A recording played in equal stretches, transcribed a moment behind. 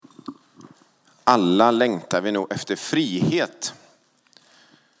Alla längtar vi nog efter frihet.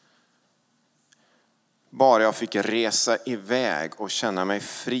 Bara jag fick resa iväg och känna mig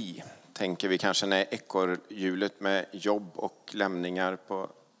fri, tänker vi kanske när ekorrhjulet med jobb och lämningar på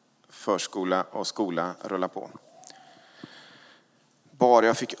förskola och skola rullar på. Bara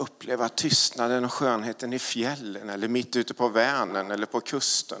jag fick uppleva tystnaden och skönheten i fjällen eller mitt ute på Vänern eller på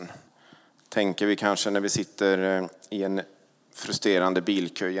kusten, tänker vi kanske när vi sitter i en frustrerande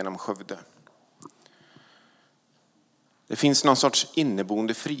bilkö genom Skövde. Det finns någon sorts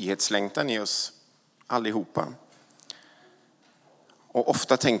inneboende frihetslängtan i oss allihopa. Och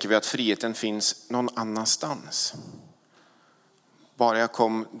ofta tänker vi att friheten finns någon annanstans. Bara jag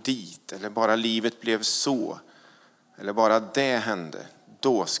kom dit, eller bara livet blev så, eller bara det hände,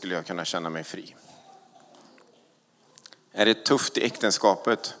 då skulle jag kunna känna mig fri. Är det tufft i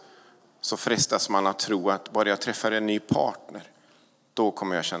äktenskapet så frestas man att tro att bara jag träffar en ny partner, då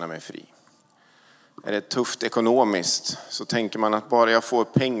kommer jag känna mig fri. Är det tufft ekonomiskt så tänker man att bara jag får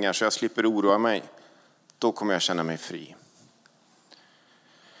pengar så jag slipper oroa mig, då kommer jag känna mig fri.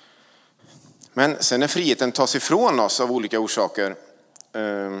 Men sen när friheten tas ifrån oss av olika orsaker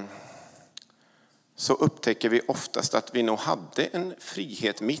så upptäcker vi oftast att vi nog hade en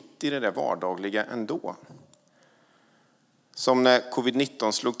frihet mitt i det där vardagliga ändå. Som när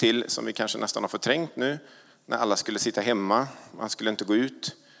covid-19 slog till, som vi kanske nästan har förträngt nu, när alla skulle sitta hemma, man skulle inte gå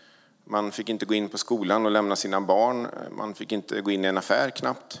ut. Man fick inte gå in på skolan och lämna sina barn. Man fick inte gå in i en affär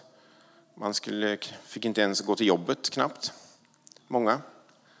knappt. Man fick inte ens gå till jobbet knappt. Många.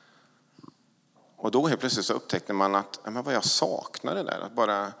 Och då helt plötsligt så upptäckte man att men vad jag saknade där. Att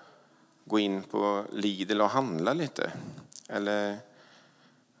bara gå in på Lidl och handla lite. Eller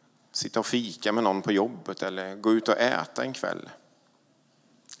sitta och fika med någon på jobbet. Eller gå ut och äta en kväll.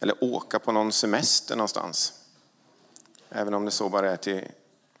 Eller åka på någon semester någonstans. Även om det så bara är till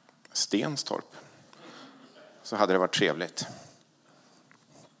Stenstorp, så hade det varit trevligt.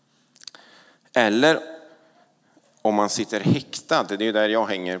 Eller om man sitter häktad, det är ju där jag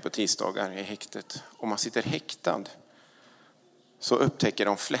hänger på tisdagar i häktet. Om man sitter häktad så upptäcker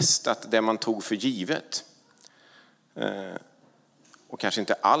de flesta att det man tog för givet och kanske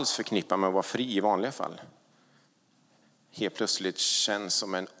inte alls förknippar med att vara fri i vanliga fall, helt plötsligt känns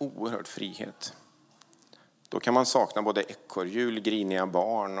som en oerhörd frihet. Då kan man sakna både ekorrhjul, griniga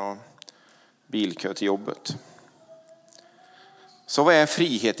barn och bilkö till jobbet. Så vad är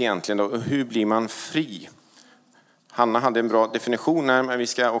frihet egentligen då? Och hur blir man fri? Hanna hade en bra definition här, men vi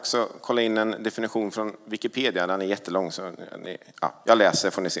ska också kolla in en definition från Wikipedia. Den är jättelång, så jag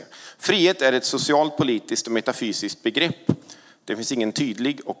läser får ni se. Frihet är ett socialt, politiskt och metafysiskt begrepp. Det finns ingen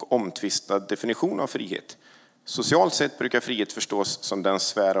tydlig och omtvistad definition av frihet. Socialt sett brukar frihet förstås som den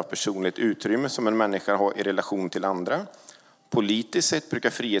sfär av personligt utrymme som en människa har i relation till andra. Politiskt sett brukar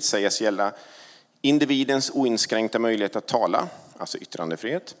frihet sägas gälla individens oinskränkta möjlighet att tala, alltså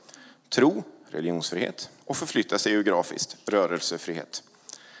yttrandefrihet, tro, religionsfrihet och förflytta sig geografiskt, rörelsefrihet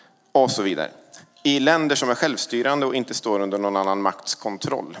och så vidare. I länder som är självstyrande och inte står under någon annan makts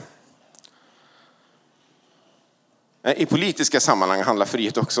kontroll. I politiska sammanhang handlar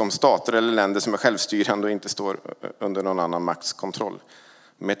frihet också om stater eller länder som är självstyrande och inte står under någon annan makts kontroll.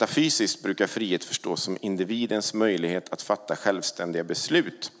 Metafysiskt brukar frihet förstås som individens möjlighet att fatta självständiga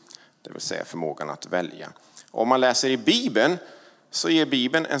beslut, det vill säga förmågan att välja. Om man läser i Bibeln så ger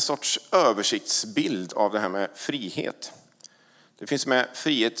Bibeln en sorts översiktsbild av det här med frihet. Det finns med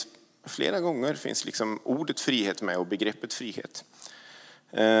frihet flera gånger, det finns liksom ordet frihet med och begreppet frihet.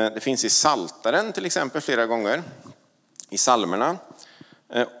 Det finns i Psaltaren till exempel flera gånger. I psalmerna,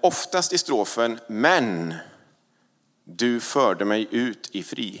 oftast i strofen, men du förde mig ut i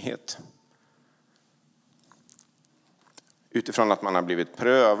frihet. Utifrån att man har blivit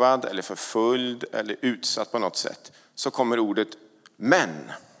prövad eller förföljd eller utsatt på något sätt, så kommer ordet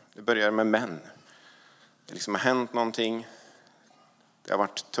men. Det börjar med men. Det liksom har hänt någonting, det har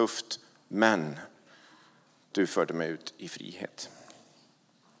varit tufft, men du förde mig ut i frihet.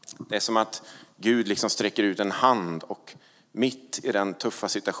 Det är som att Gud liksom sträcker ut en hand och mitt i den tuffa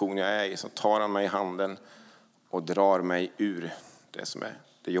situation jag är i så tar han mig i handen och drar mig ur det som är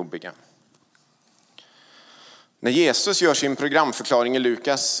det jobbiga. När Jesus gör sin programförklaring i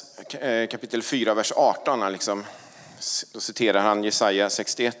Lukas kapitel 4, vers 18, då citerar han Jesaja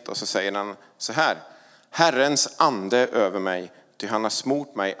 61 och så säger han så här: Herrens ande över mig, ty han har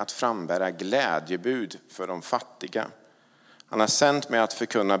smort mig att frambära glädjebud för de fattiga. Han har sänt mig att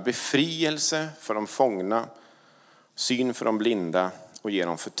förkunna befrielse för de fångna, syn för de blinda och ge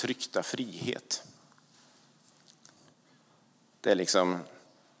dem förtryckta frihet. Det är liksom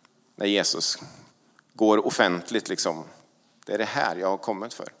när Jesus går offentligt liksom. Det är det här jag har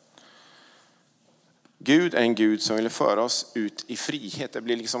kommit för. Gud är en Gud som vill föra oss ut i frihet. Det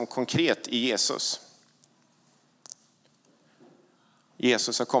blir liksom konkret i Jesus.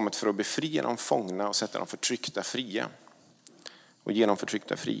 Jesus har kommit för att befria de fångna och sätta de förtryckta fria. Och ge dem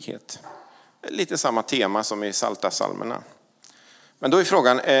förtryckta frihet. Lite samma tema som i Psaltarpsalmerna. Men då är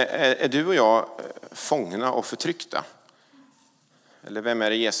frågan, är du och jag fångna och förtryckta? Eller vem är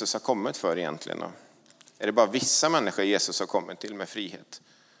det Jesus har kommit för egentligen då? Är det bara vissa människor Jesus har kommit till med frihet?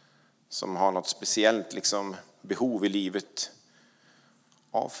 Som har något speciellt liksom, behov i livet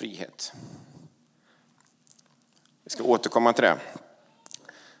av frihet. Vi ska återkomma till det.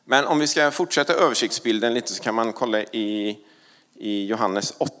 Men om vi ska fortsätta översiktsbilden lite så kan man kolla i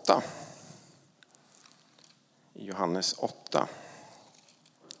Johannes 8. I Johannes 8.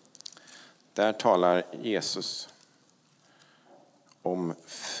 Där talar Jesus om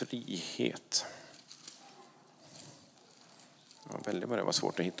frihet. Det var väldigt vad det var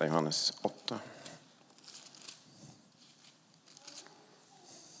svårt att hitta Johannes 8.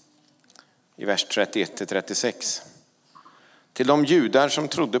 I vers 31-36. Till de judar som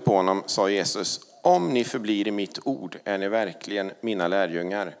trodde på honom sa Jesus: om ni förblir i mitt ord är ni verkligen mina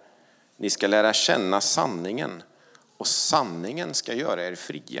lärjungar. Ni ska lära känna sanningen och sanningen ska göra er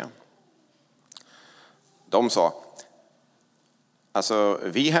fria. De sa: alltså,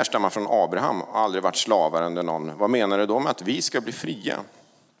 vi härstammar från Abraham och har aldrig varit slavar under någon. Vad menar du då med att vi ska bli fria?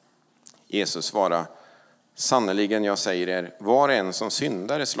 Jesus svarade: sannoliken jag säger er, var och en som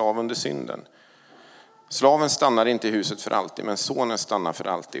syndar är slav under synden. Slaven stannar inte i huset för alltid, men sonen stannar för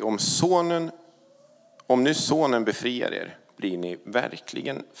alltid. Om nu sonen befriar er, blir ni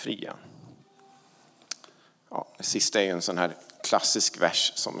verkligen fria. Ja, det sista är en sån här klassisk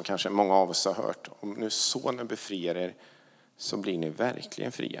vers som kanske många av oss har hört. Om nu sonen befriar er, så blir ni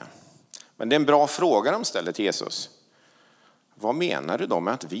verkligen fria. Men det är en bra fråga de ställer till Jesus. Vad menar du då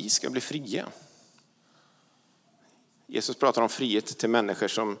med att vi ska bli fria? Jesus pratar om frihet till människor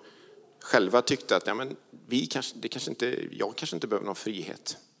som själva tyckte att jag kanske inte behöver någon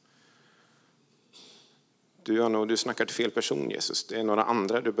frihet. Du snackar till fel person, Jesus. Det är några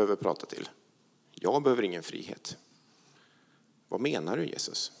andra du behöver prata till. Jag behöver ingen frihet. Vad menar du,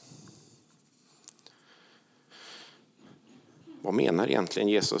 Jesus? Vad menar egentligen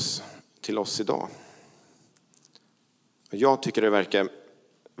Jesus till oss idag? Jag tycker det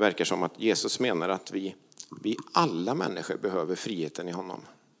verkar som att Jesus menar att vi alla människor behöver friheten i honom.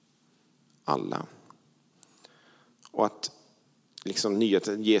 Alla. Och att liksom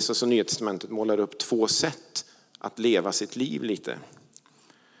Jesus och Nya testamentet målar upp två sätt att leva sitt liv lite.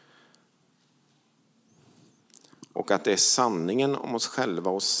 Och att det är sanningen om oss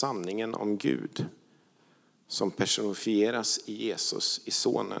själva och sanningen om Gud som personifieras i Jesus, i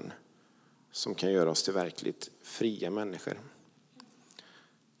sonen, som kan göra oss till verkligt fria människor.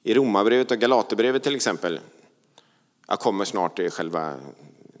 I Romarbrevet och Galaterbrevet till exempel, jag kommer snart till själva,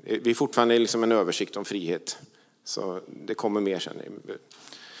 vi är fortfarande liksom en översikt om frihet, så det kommer mer sen.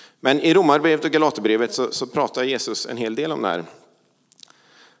 Men i Romarbrevet och Galaterbrevet så pratar Jesus en hel del om det här.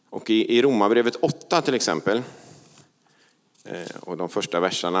 Och i Romarbrevet 8 till exempel, och de första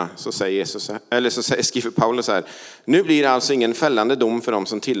verserna, så skriver Paulus så här: nu blir det alltså ingen fällande dom för dem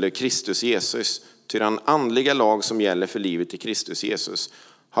som tillhör Kristus Jesus, ty den andliga lag som gäller för livet i Kristus Jesus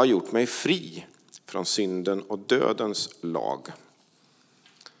har gjort mig fri från synden och dödens lag.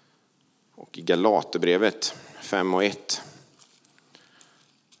 Och i Galaterbrevet 5:1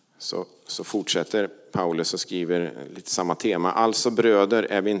 så fortsätter Paulus och skriver lite samma tema. Alltså bröder,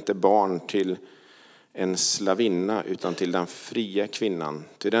 är vi inte barn till en slavinna utan till den fria kvinnan.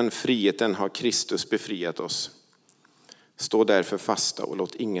 Till den friheten har Kristus befriat oss. Stå därför fasta och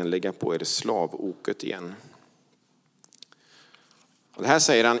låt ingen lägga på er slavoket igen. Och det här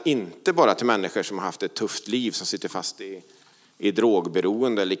säger han inte bara till människor som har haft ett tufft liv, som sitter fast i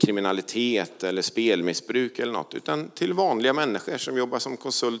drogberoende eller kriminalitet eller spelmissbruk eller något, utan till vanliga människor som jobbar som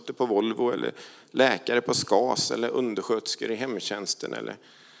konsulter på Volvo eller läkare på SKAS eller undersköterskor i hemtjänsten eller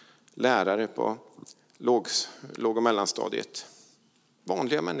lärare på låg- och mellanstadiet.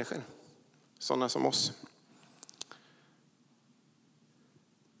 Vanliga människor, sådana som oss.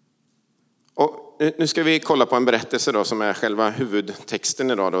 Och nu ska vi kolla på en berättelse då, som är själva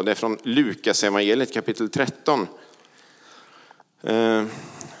huvudtexten idag. Då. Det är från Lukas evangeliet kapitel 13.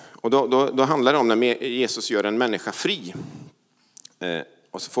 Och då handlar det om när Jesus gör en människa fri.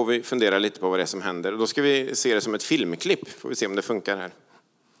 Och så får vi fundera lite på vad det är som händer. Och då ska vi se det som ett filmklipp. Får vi se om det funkar här.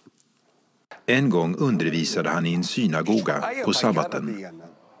 En gång undervisade han i en synagoga på sabbaten.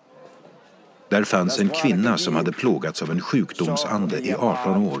 Där fanns en kvinna som hade plågats av en sjukdomsande i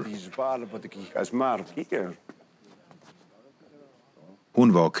 18 år.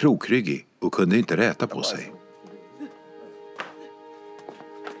 Hon var krokryggig och kunde inte räta på sig.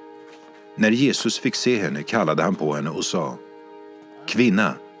 När Jesus fick se henne kallade han på henne och sa: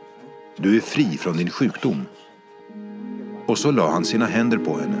 Kvinna, du är fri från din sjukdom. Och så la han sina händer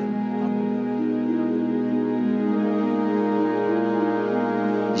på henne.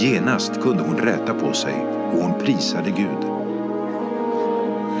 Genast kunde hon räta på sig och hon prisade Gud.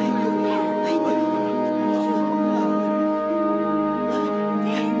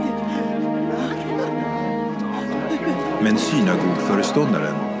 Men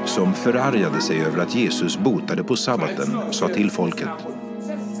synagogföreståndaren, som förargade sig över att Jesus botade på sabbaten, sa till folket: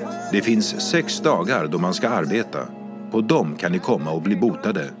 Det finns 6 dagar då man ska arbeta. På dem kan ni komma och bli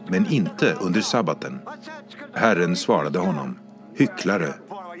botade, men inte under sabbaten. Herren svarade honom: Hycklare,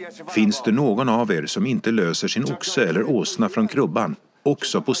 finns det någon av er som inte löser sin oxe eller åsna från krubban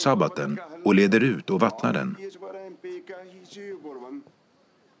också på sabbaten och leder ut och vattnar den?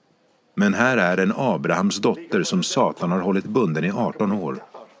 Men här är en Abrahams dotter som Satan har hållit bunden i 18 år.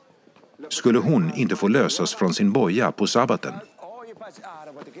 Skulle hon inte få lösas från sin boja på sabbaten?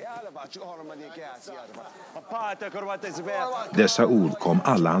 Dessa ord kom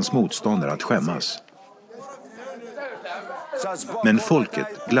alla hans motståndare att skämmas. Men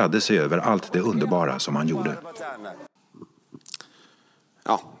folket gladde sig över allt det underbara som han gjorde.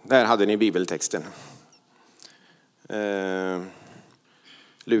 Ja, där hade ni bibeltexten.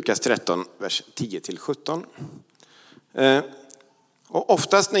 Lukas 13, vers 10-17. Och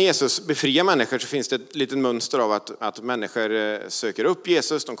oftast när Jesus befriar människor så finns det ett litet mönster av att människor söker upp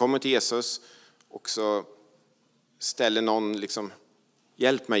Jesus, de kommer till Jesus och så ställer någon liksom,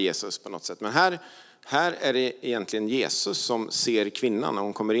 hjälp mig Jesus på något sätt. Men här är det egentligen Jesus som ser kvinnan när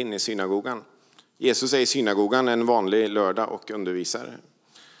hon kommer in i synagogan. Jesus är i synagogan en vanlig lördag och undervisar.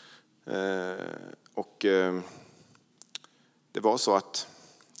 Det var så att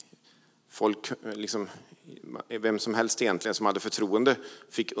folk, liksom, vem som helst egentligen som hade förtroende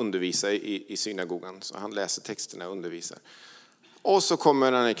fick undervisa i synagogan. Så han läser texterna och undervisar. Och så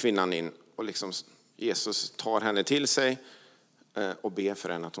kommer den här kvinnan in och liksom Jesus tar henne till sig och ber för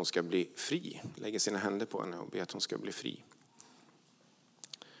henne att hon ska bli fri. Lägger sina händer på henne och ber att hon ska bli fri.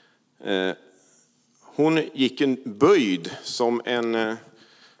 Hon gick en böjd som en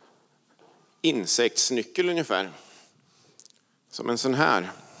insektsnyckel ungefär. Som en sån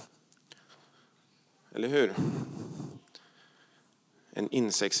här. Eller hur? En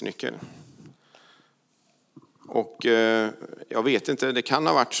insektsnyckel. Och jag vet inte, det kan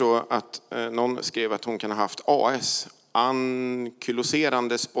ha varit så att någon skrev att hon kan ha haft AS.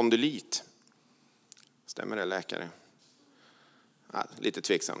 Ankyloserande spondylit. Stämmer det, läkare? Ja, lite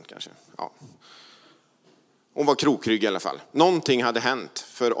tveksamt kanske. Ja. Hon var krokrygg i alla fall. Någonting hade hänt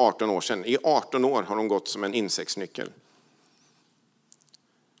för 18 år sedan. I 18 år har hon gått som en insektsnyckel.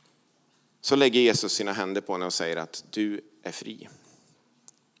 Så lägger Jesus sina händer på henne och säger att du är fri.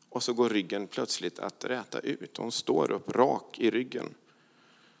 Och så går ryggen plötsligt att räta ut. Hon står upp rak i ryggen.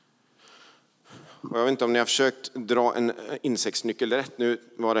 Och jag vet inte om ni har försökt dra en insektsnyckel rätt. Nu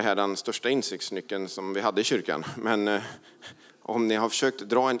var det här den största insektsnyckeln som vi hade i kyrkan. Men om ni har försökt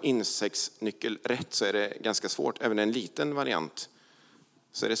dra en insektsnyckel rätt så är det ganska svårt. Även en liten variant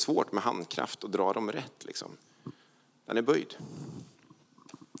så är det svårt med handkraft att dra dem rätt. Liksom. Den är böjd.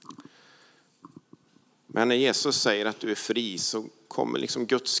 Men när Jesus säger att du är fri så kommer liksom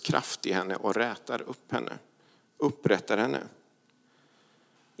Guds kraft i henne och rätar upp henne. Upprättar henne.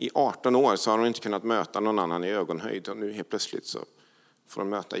 I 18 år så har hon inte kunnat möta någon annan i ögonhöjd. Och nu helt plötsligt så får hon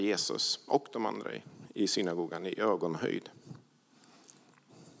möta Jesus och de andra i synagogan i ögonhöjd.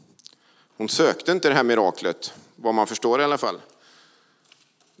 Hon sökte inte det här miraklet, vad man förstår i alla fall.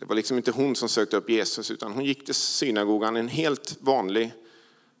 Det var liksom inte hon som sökte upp Jesus utan hon gick till synagogan en helt vanlig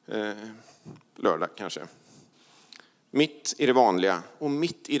lördag kanske. Mitt i det vanliga. Och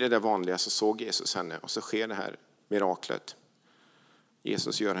mitt i det där vanliga så såg Jesus henne. Och så sker det här miraklet.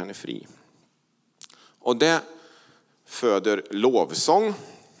 Jesus gör henne fri. Och det föder lovsång.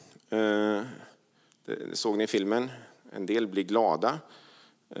 Det såg ni i filmen. En del blir glada.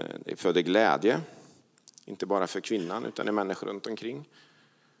 Det föder glädje. Inte bara för kvinnan utan i människor runt omkring.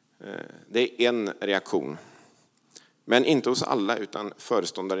 Det är en reaktion. Men inte hos alla utan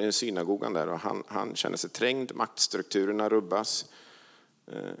föreståndaren i synagogan där. Och han känner sig trängd, maktstrukturerna rubbas.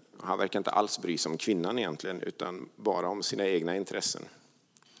 Han verkar inte alls bry sig om kvinnan egentligen utan bara om sina egna intressen.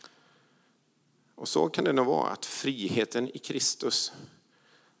 Och så kan det nog vara att friheten i Kristus,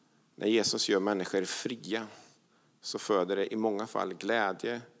 när Jesus gör människor fria, så föder det i många fall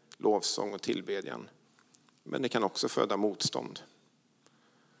glädje, lovsång och tillbedjan. Men det kan också föda motstånd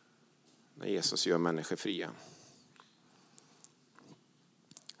när Jesus gör människor fria.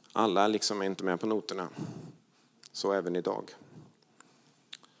 Alla liksom är inte med på noterna. Så även idag.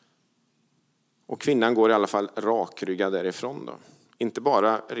 Och kvinnan går i alla fall rakryggad därifrån då. Inte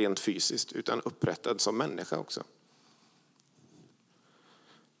bara rent fysiskt utan upprättad som människa också.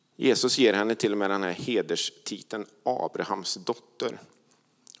 Jesus ger henne till och med den här hederstiteln Abrahams dotter.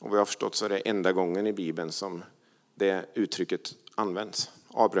 Och vad jag har förstått så är det enda gången i Bibeln som det uttrycket används.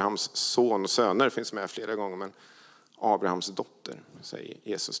 Abrahams son och söner finns med flera gånger, men Abrahams dotter säger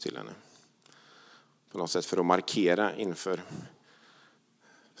Jesus till henne. På något sätt för att markera inför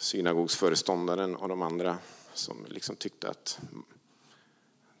synagogsföreståndaren och de andra som liksom tyckte att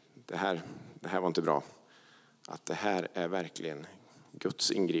det här var inte bra. Att det här är verkligen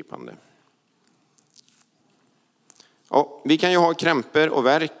Guds ingripande. Ja, vi kan ju ha krämpor och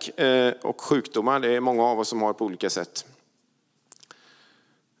värk och sjukdomar. Det är många av oss som har på olika sätt.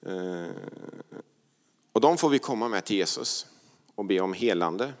 Och de får vi komma med till Jesus och be om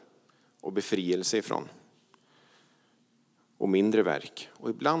helande och befrielse ifrån. Och mindre värk. Och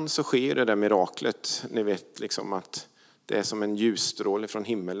ibland så sker det där miraklet. Ni vet liksom att det är som en ljusstråle från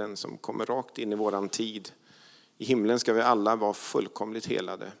himmelen som kommer rakt in i våran tid. I himlen ska vi alla vara fullkomligt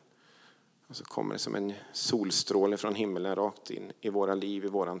helade. Och så kommer det som en solstråle från himmelen rakt in i våra liv, i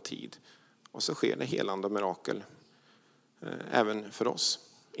våran tid. Och så sker det helande och mirakel. Även för oss.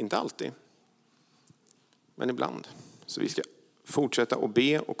 Inte alltid. Men ibland. Så vi ska fortsätta att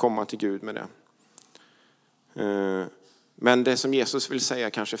be och komma till Gud med det. Men det som Jesus vill säga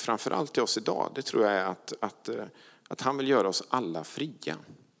kanske framförallt till oss idag, det tror jag är att han vill göra oss alla fria.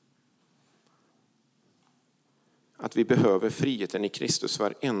 Att vi behöver friheten i Kristus,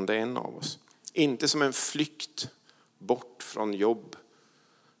 varenda en av oss. Inte som en flykt bort från jobb,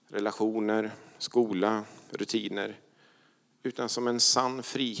 relationer, skola, rutiner. Utan som en sann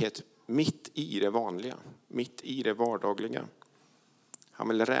frihet mitt i det vanliga, mitt i det vardagliga. Han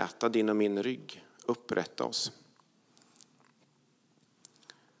vill räta din och min rygg, upprätta oss.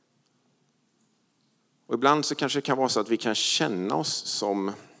 Och ibland så kanske det kan vara så att vi kan känna oss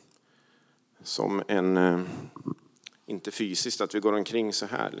som en, inte fysiskt att vi går omkring så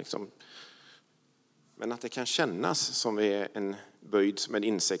här liksom. Men att det kan kännas som vi är böjd som en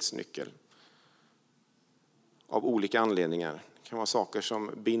insektsnyckel. Av olika anledningar. Det kan vara saker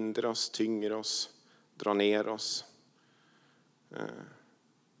som binder oss, tynger oss, drar ner oss.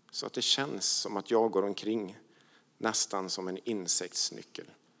 Så att det känns som att jag går omkring nästan som en insektsnyckel.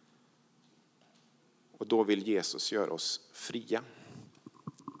 Och då vill Jesus göra oss fria.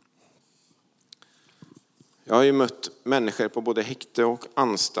 Jag har ju mött människor på både häkte och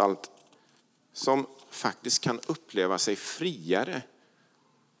anstalt som faktiskt kan uppleva sig friare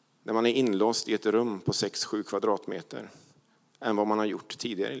när man är inlåst i ett rum på 6-7 kvadratmeter än vad man har gjort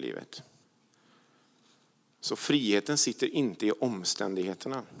tidigare i livet. Så friheten sitter inte i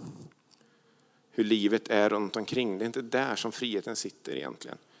omständigheterna. Hur livet är runt omkring. Det är inte där som friheten sitter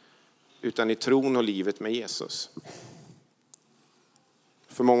egentligen. Utan i tron och livet med Jesus.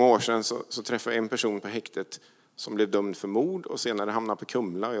 För många år sedan så träffade jag en person på häktet som blev dömd för mord och senare hamnade på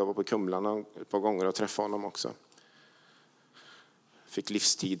Kumla. Jag var på Kumla ett par gånger och träffade honom också. Fick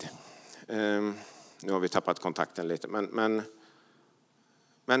livstid. Nu har vi tappat kontakten lite.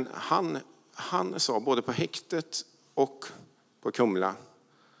 Men han sa både på häktet och på Kumla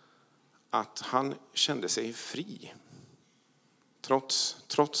att han kände sig fri.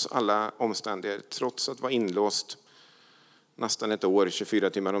 Trots alla omständigheter, trots att vara inlåst nästan ett år, 24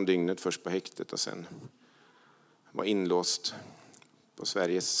 timmar om dygnet först på häktet och sen var inlåst på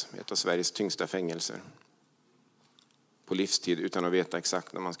ett av Sveriges tyngsta fängelser. På livstid utan att veta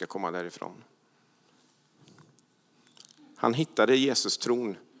exakt när man ska komma därifrån. Han hittade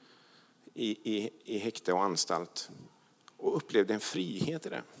Jesus-tron i häkte och anstalt och upplevde en frihet i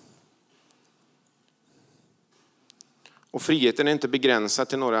det. Och friheten är inte begränsad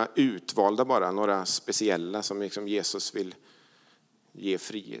till några utvalda bara, några speciella som liksom Jesus vill ge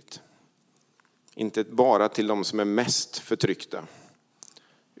frihet. Inte bara till de som är mest förtryckta,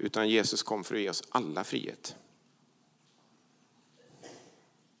 utan Jesus kom för att ge oss alla frihet.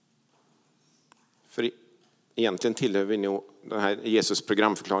 För egentligen tillhör vi nog, den här Jesus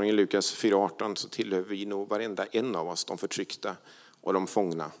programförklaring i Lukas 4:18, så tillhör vi nog varenda en av oss, de förtryckta och de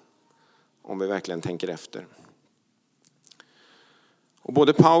fångna. Om vi verkligen tänker efter. Och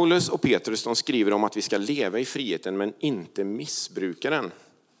både Paulus och Petrus de skriver om att vi ska leva i friheten men inte missbruka den.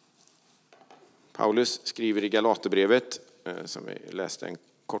 Paulus skriver i Galaterbrevet, som vi läste en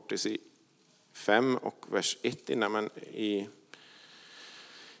kortis i 5 och vers 1 innan, men i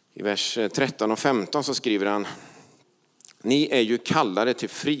vers 13 och 15 så skriver han: Ni är ju kallade till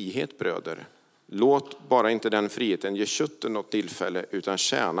frihet, bröder. Låt bara inte den friheten ge köttet något tillfälle, utan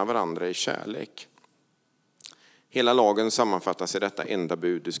tjäna varandra i kärlek. Hela lagen sammanfattas i detta enda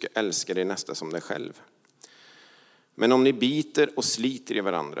bud: du ska älska dig nästa som dig själv. Men om ni biter och sliter i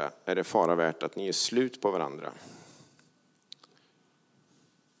varandra är det fara värt att ni gör slut på varandra.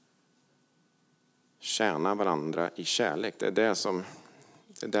 Tjäna varandra i kärlek, det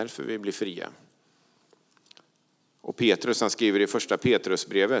är därför vi blir fria. Och Petrus, han skriver i första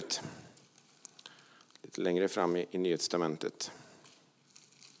Petrusbrevet, lite längre fram i Nytestamentet,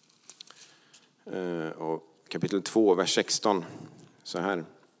 och kapitel 2, vers 16, så här: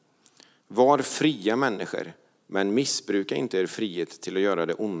 var fria människor, men missbruka inte er frihet till att göra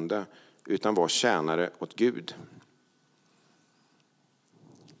det onda, utan var tjänare åt Gud.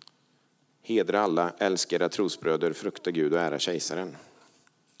 Hedra alla, älska era trosbröder, frukta Gud och ära kejsaren.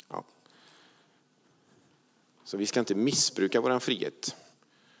 Ja. Så vi ska inte missbruka vår frihet.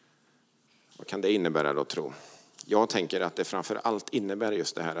 Vad kan det innebära då, tro? Jag tänker att det framför allt innebär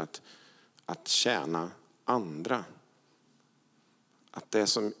just det här att tjäna andra. Att det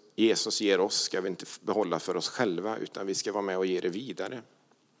som Jesus ger oss ska vi inte behålla för oss själva, utan vi ska vara med och ge det vidare.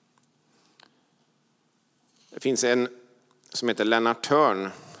 Det finns en som heter Lennart Törn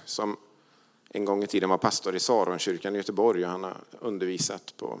som en gång i tiden var pastor i Saronkyrkan i Göteborg, och han har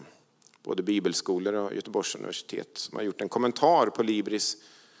undervisat på både bibelskolor och Göteborgs universitet, som har gjort en kommentar på Libris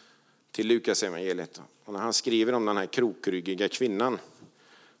till Lukas evangeliet. Och när han skriver om den här krokryggiga kvinnan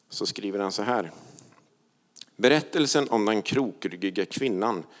så skriver han så här: berättelsen om den krokryggiga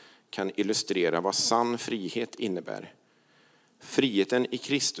kvinnan kan illustrera vad sann frihet innebär. Friheten i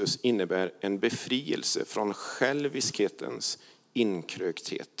Kristus innebär en befrielse från själviskhetens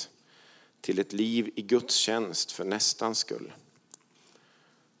inkrökthet till ett liv i Guds tjänst för nästans skull.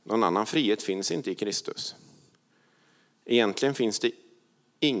 Någon annan frihet finns inte i Kristus. Egentligen finns det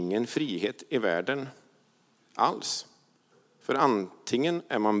ingen frihet i världen alls. För antingen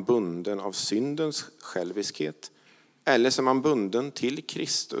är man bunden av syndens själviskhet, eller så är man bunden till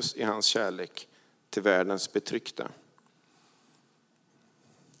Kristus i hans kärlek till världens betryckta.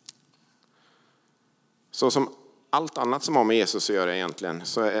 Så som allt annat som har med Jesus att göra egentligen,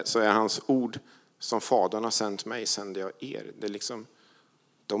 så är hans ord: som Fadern har sänt mig sänder jag er. Det är liksom,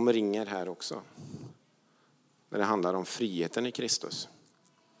 de ringer här också. När det handlar om friheten i Kristus.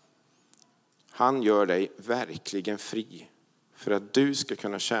 Han gör dig verkligen fri för att du ska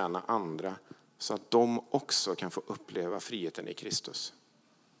kunna tjäna andra, så att de också kan få uppleva friheten i Kristus.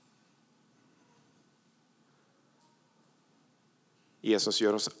 Jesus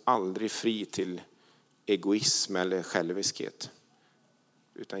gör oss aldrig fri till egoism eller själviskhet,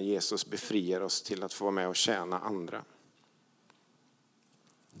 utan Jesus befriar oss till att få vara med och tjäna andra.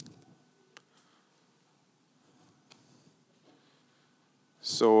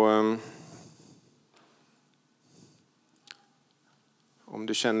 Så om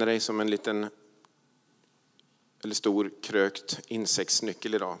du känner dig som en liten eller stor krökt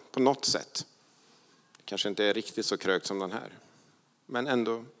insektsnyckel idag på något sätt, kanske inte är riktigt så krökt som den här, men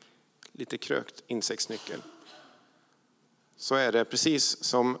ändå lite krökt insektsnyckel, så är det precis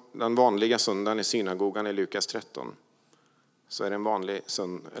som den vanliga söndagen i synagogan i Lukas 13. Så är det en vanlig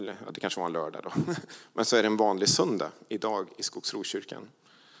söndag, eller det kanske var en lördag då, men så är det en vanlig söndag idag i Skogsrokyrkan.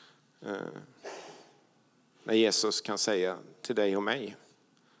 När Jesus kan säga till dig och mig: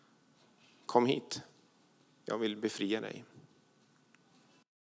 kom hit, jag vill befria dig.